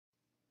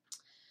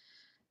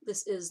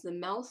This is the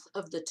mouth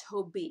of the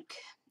Tobique.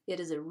 It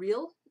is a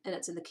reel, and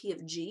it's in the key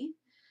of G.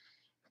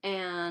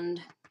 And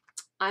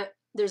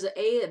there's an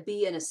A, a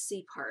B, and a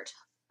C part.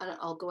 And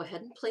I'll go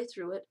ahead and play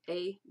through it.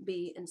 A,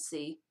 B, and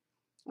C.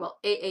 Well,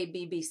 A,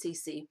 B, B, C,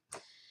 C.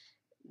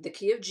 The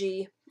key of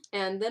G.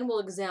 And then we'll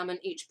examine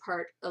each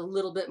part a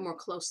little bit more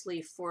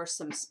closely for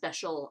some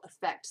special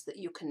effects that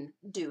you can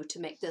do to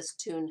make this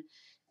tune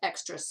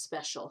extra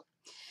special.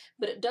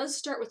 But it does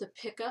start with a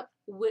pickup,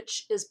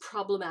 which is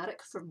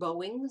problematic for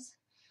bowings.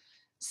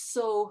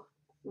 So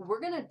we're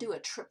going to do a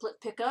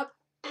triplet pickup.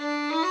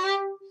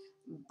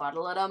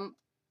 Bottle-a-dum,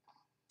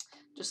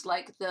 just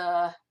like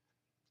the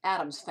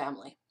Addams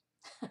family.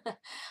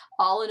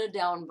 All in a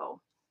down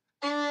bow.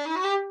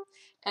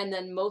 And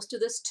then most of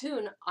this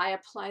tune, I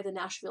apply the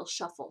Nashville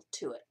Shuffle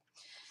to it.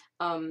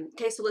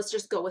 Okay, so let's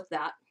just go with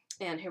that.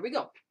 And here we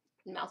go.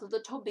 Mouth of the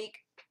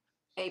Tobique,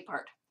 A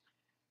part.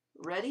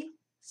 Ready,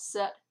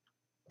 set,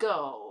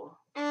 go.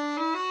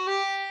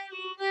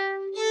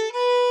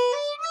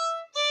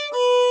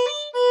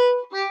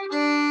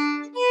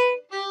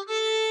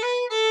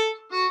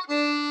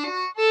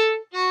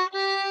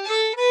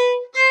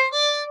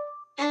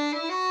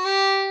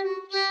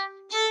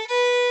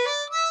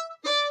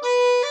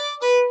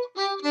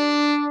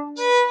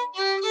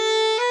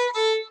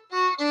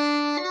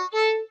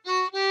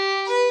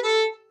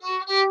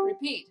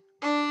 Repeat.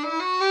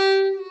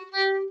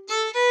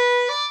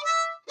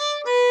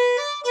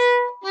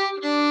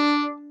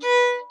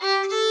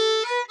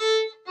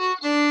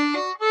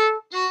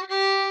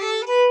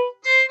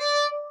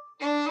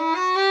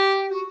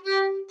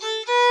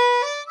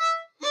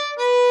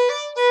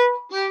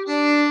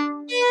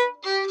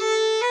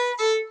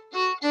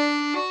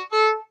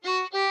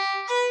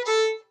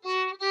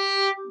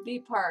 B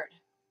part.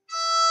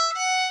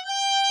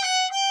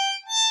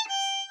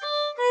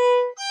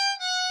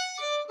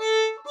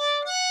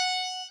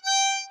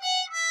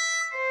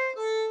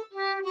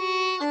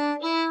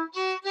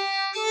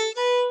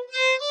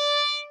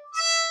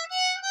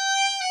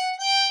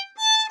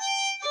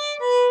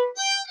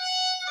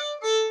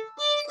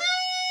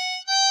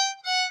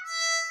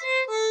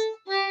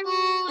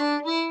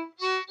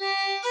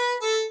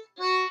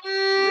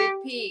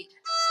 Repeat.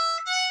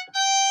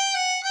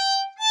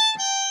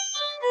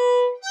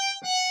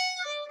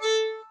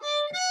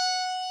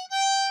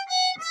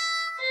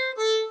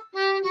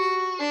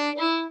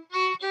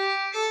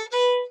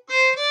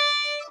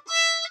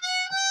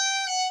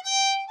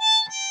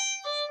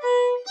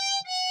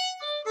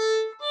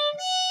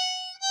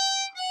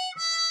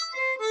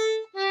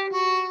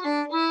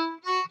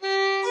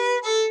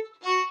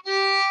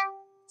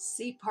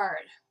 C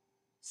part.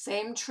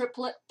 Same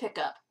triplet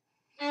pickup.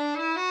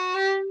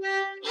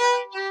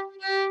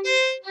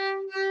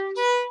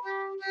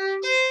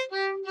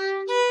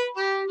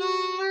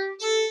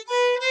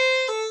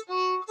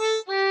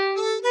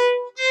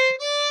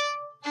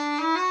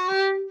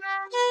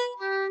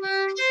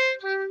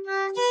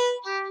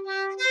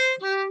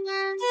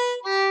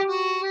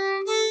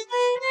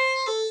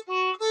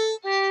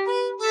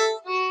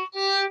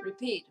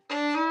 Repeat.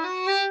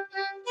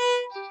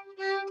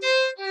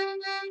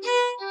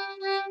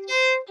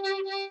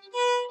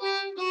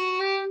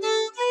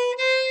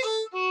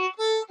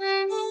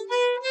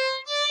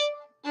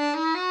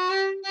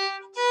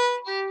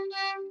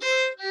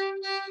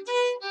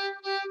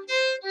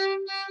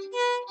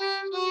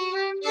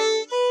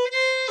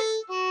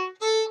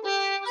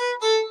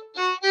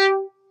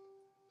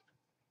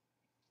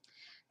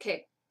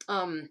 Okay,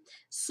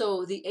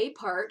 so the A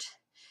part,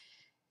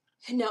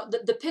 now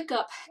the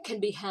pickup can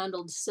be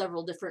handled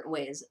several different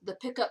ways. The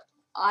pickup,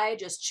 I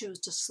just choose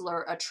to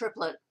slur a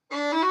triplet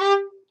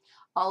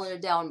all in a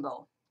down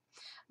bow.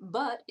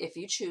 But if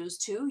you choose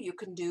to, you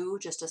can do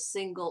just a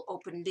single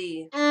open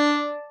D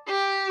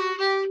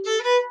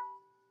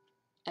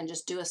and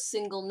just do a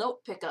single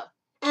note pickup.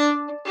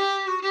 And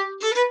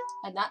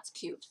that's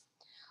cute.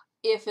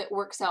 If it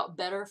works out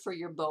better for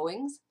your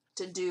bowings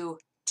to do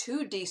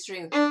 2 D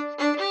strings,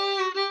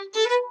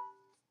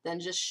 then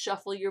just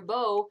shuffle your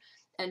bow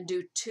and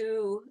do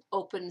 2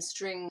 open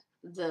string,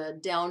 the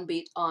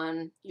downbeat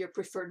on your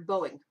preferred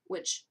bowing,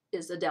 which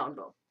is a down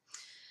bow.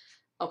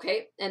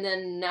 Okay, and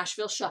then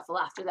Nashville Shuffle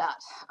after that.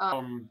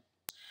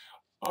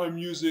 I'm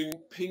using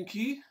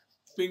pinky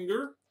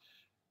finger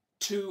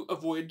to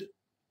avoid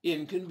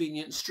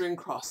inconvenient string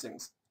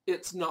crossings.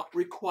 It's not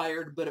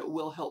required, but it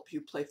will help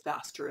you play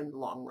faster in the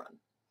long run.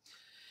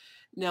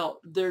 Now,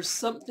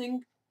 there's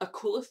a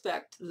cool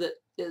effect that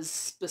is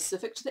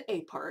specific to the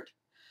A part,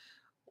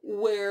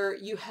 where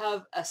you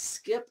have a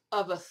skip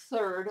of a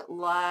third,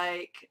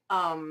 like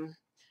from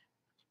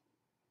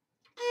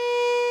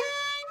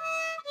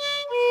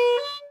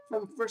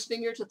first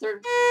finger to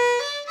third.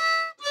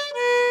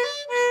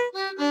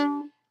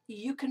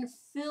 You can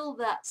fill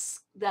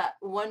that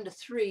 1 to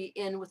 3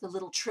 in with a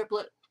little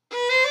triplet.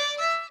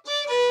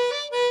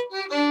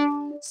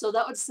 So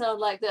that would sound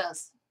like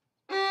this.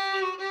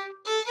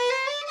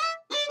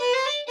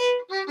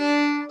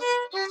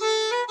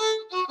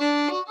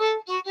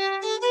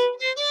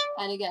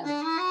 And again,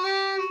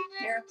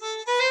 here.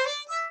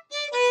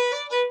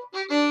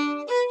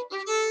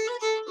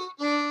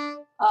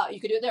 you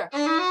could do it there.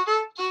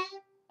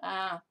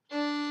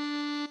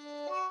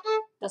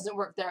 Doesn't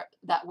work there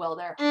that well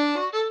there.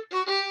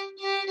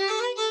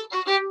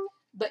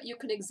 But you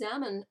can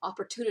examine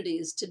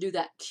opportunities to do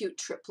that cute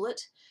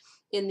triplet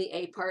in the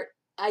A part.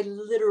 I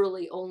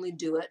literally only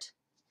do it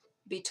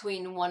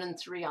between 1 and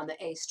 3 on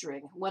the A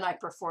string when I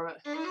perform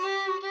it.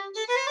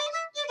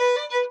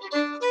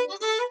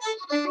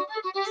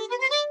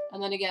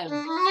 And then again,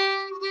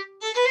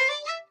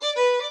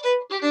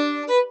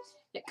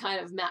 it kind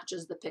of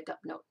matches the pickup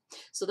note.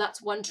 So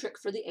that's one trick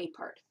for the A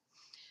part.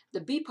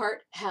 The B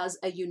part has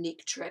a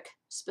unique trick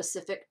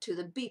specific to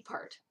the B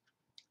part.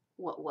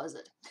 What was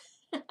it?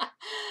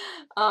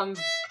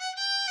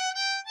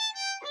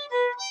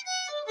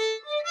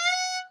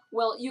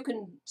 Well, you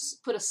can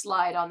put a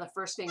slide on the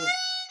first finger.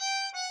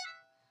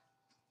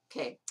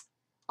 Okay,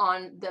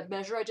 on the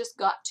measure I just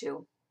got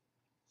to.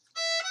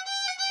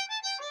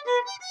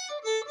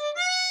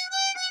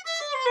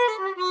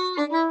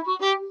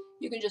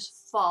 You can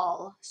just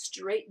fall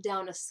straight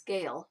down a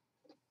scale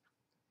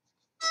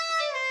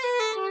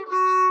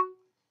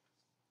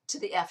to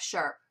the F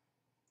sharp.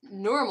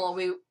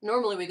 Normally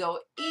we go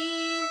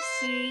E,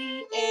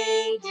 C,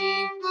 A,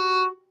 G.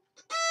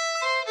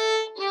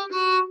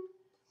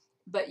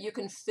 But you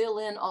can fill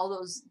in all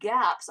those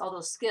gaps, all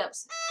those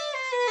skips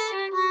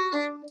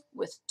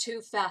with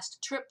 2 fast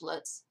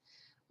triplets.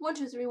 1,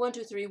 2, 3, 1,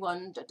 2, 3,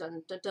 1, da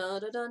dun da da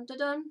da dun da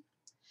dun.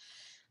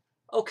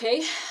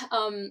 Okay,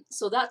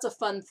 so that's a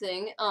fun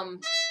thing.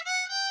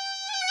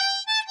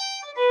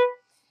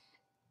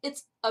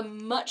 It's a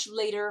much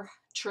later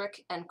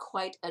trick and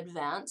quite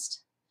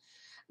advanced,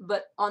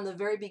 but on the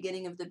very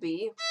beginning of the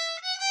B,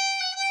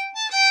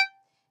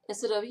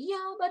 instead of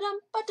ya ba dum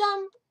ba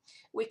dum,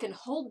 we can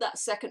hold that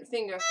second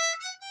finger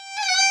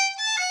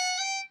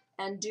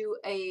and do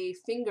a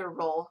finger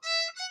roll.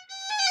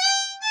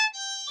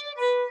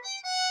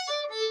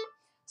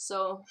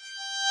 So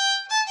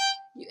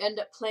you end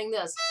up playing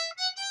this.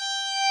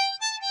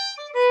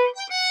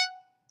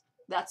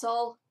 That's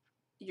all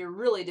you're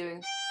really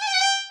doing.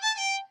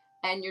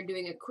 And you're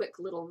doing a quick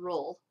little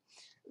roll.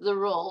 The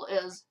roll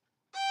is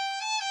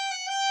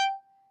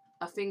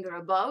a finger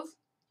above,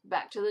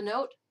 back to the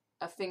note,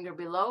 a finger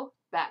below,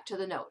 back to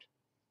the note.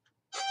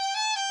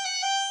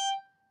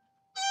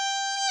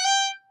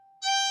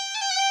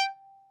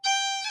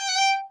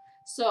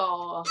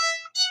 So,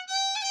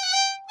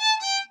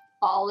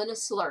 all in a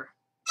slur.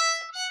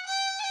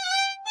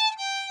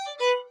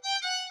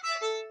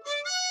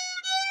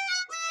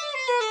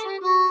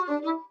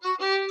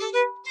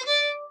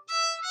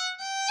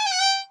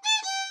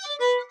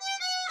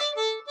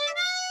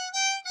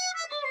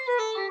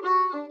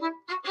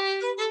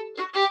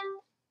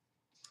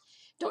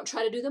 Don't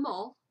try to do them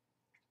all.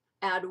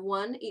 Add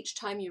 1 each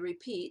time you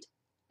repeat,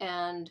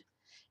 and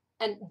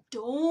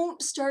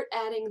don't start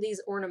adding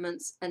these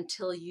ornaments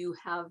until you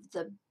have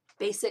the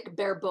basic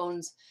bare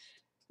bones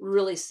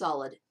really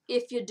solid.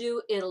 If you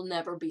do, it'll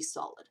never be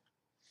solid.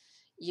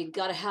 You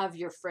got to have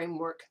your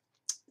framework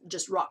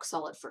just rock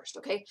solid first,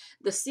 okay?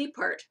 The C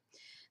part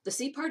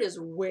is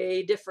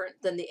way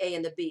different than the A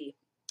and the B.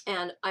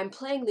 And I'm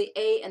playing the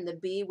A and the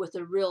B with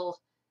a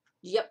real,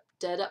 yep,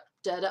 da-dup,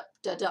 da-dup,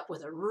 da-dup,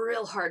 with a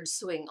real hard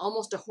swing,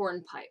 almost a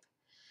hornpipe.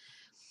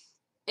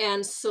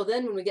 And so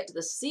then when we get to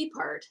the C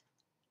part,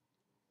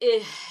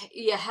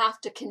 you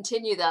have to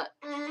continue that.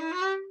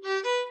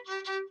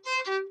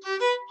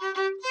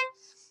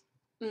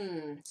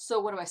 So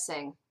what am I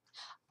saying?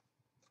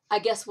 I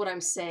guess what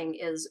I'm saying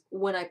is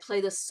when I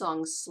play this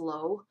song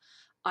slow,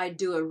 I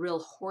do a real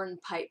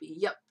hornpipe,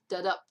 yup,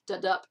 da-dup,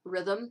 da-dup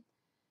rhythm,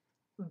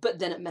 but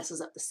then it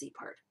messes up the C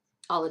part.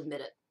 I'll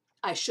admit it.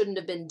 I shouldn't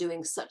have been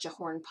doing such a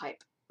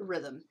hornpipe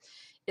rhythm.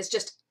 It's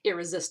just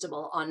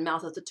irresistible on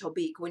Mouth of the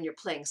Tobique when you're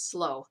playing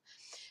slow.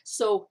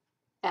 So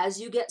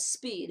as you get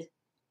speed,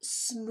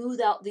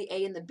 smooth out the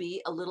A and the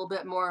B a little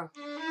bit more.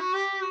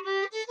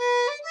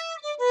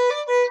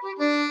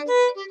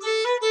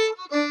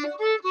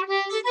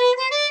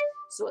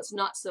 So it's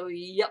not so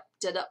yup,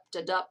 da-dup,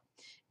 da-dup,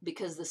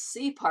 because the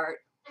C part,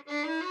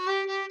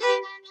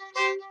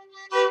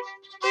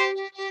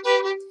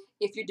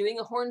 if you're doing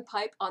a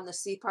hornpipe on the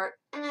C part,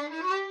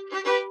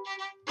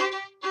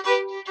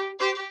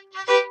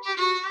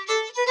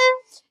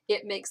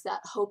 it makes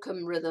that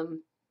hokum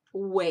rhythm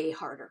way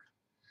harder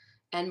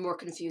and more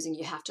confusing.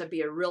 You have to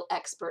be a real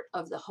expert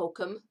of the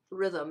hokum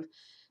rhythm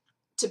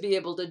to be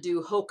able to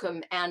do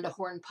hokum and a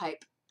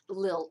hornpipe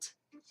lilt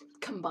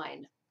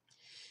combined.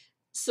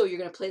 So you're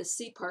going to play the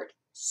C part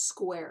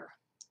square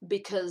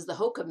because the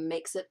hokum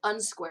makes it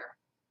unsquare.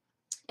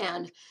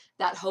 And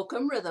that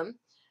hokum rhythm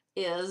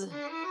is...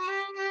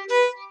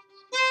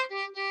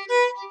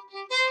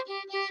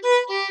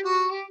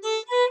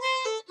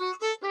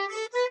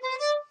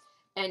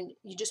 And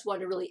you just want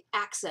to really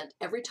accent.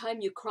 Every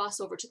time you cross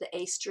over to the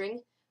A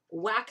string,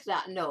 whack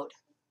that note.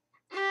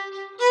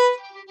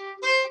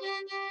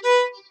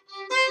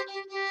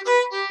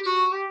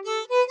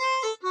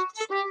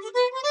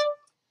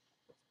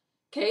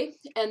 Okay,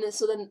 and then,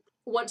 so then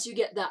once you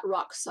get that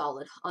rock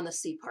solid on the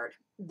C part,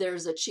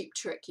 there's a cheap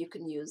trick you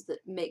can use that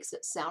makes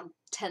it sound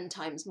 10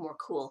 times more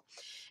cool.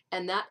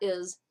 And that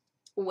is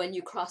when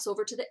you cross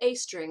over to the A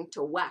string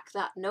to whack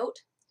that note,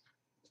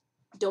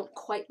 don't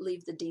quite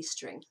leave the D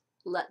string.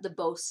 Let the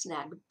bow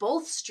snag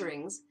both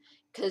strings,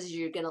 because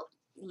you're going to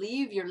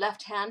leave your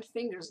left hand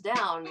fingers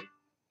down.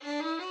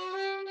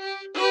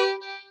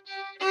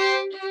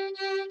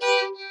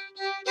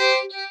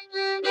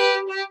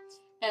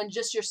 And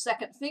just your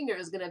second finger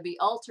is going to be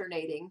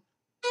alternating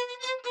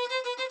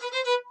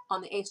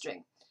on the A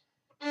string.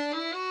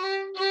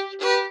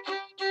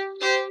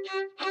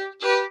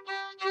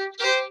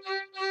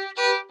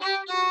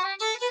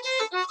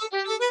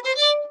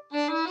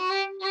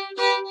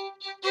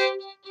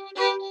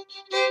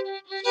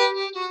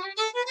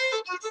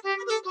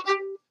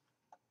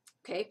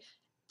 Okay,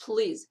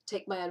 please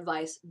take my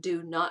advice.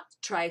 Do not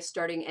try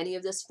starting any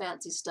of this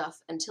fancy stuff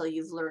until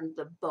you've learned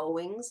the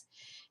bowings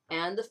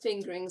and the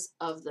fingerings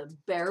of the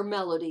bare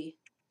melody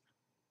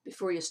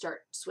before you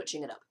start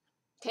switching it up.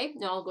 Okay,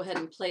 now I'll go ahead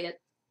and play it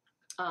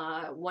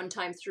one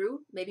time through,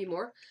 maybe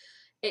more.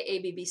 A,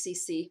 B, B, C,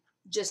 C,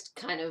 just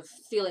kind of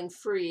feeling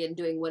free and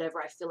doing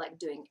whatever I feel like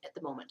doing at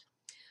the moment.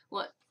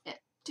 1 and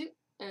 2,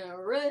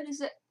 and ready,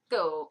 set,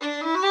 go.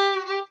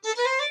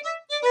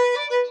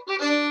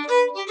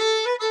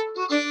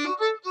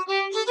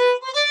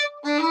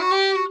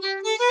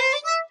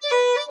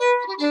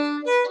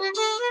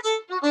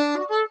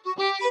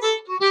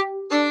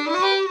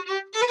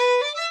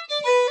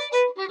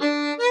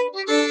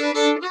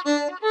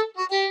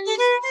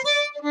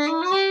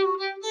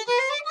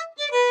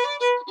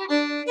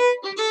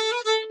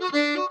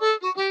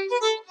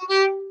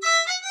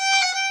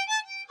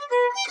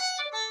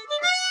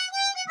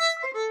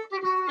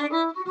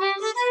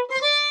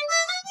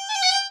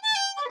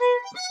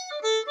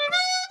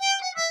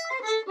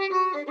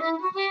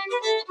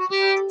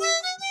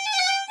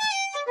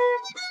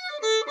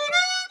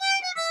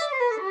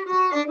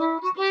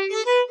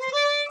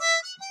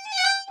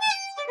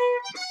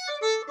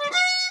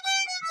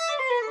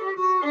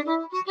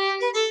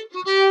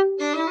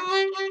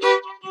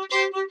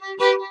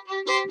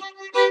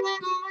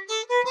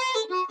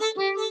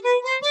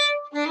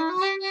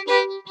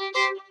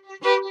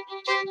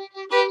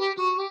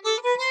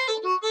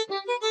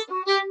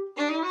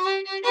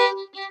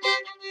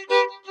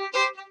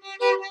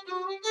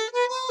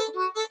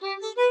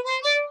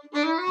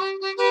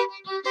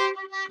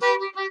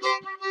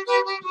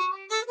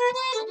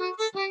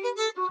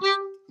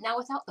 Now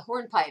without the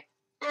hornpipe.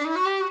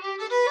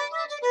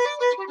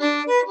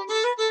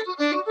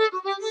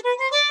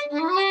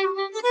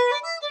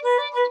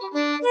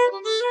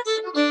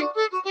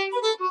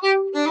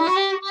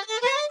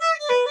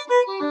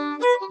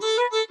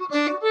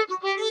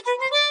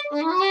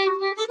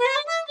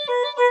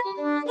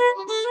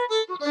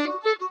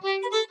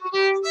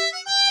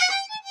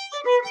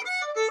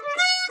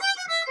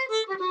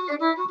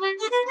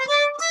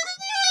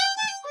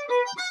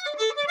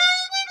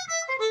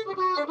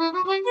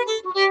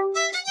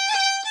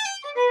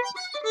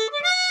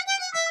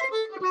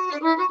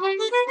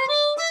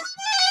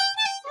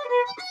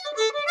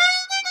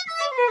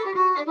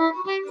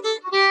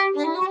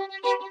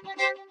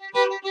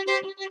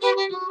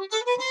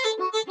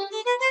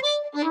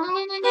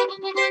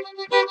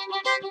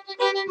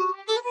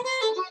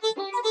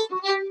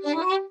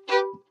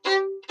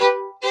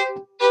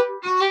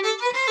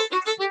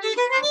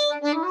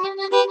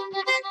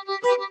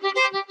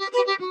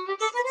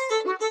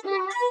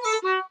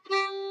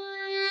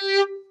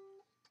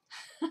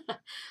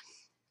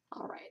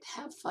 All right,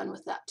 have fun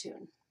with that tune.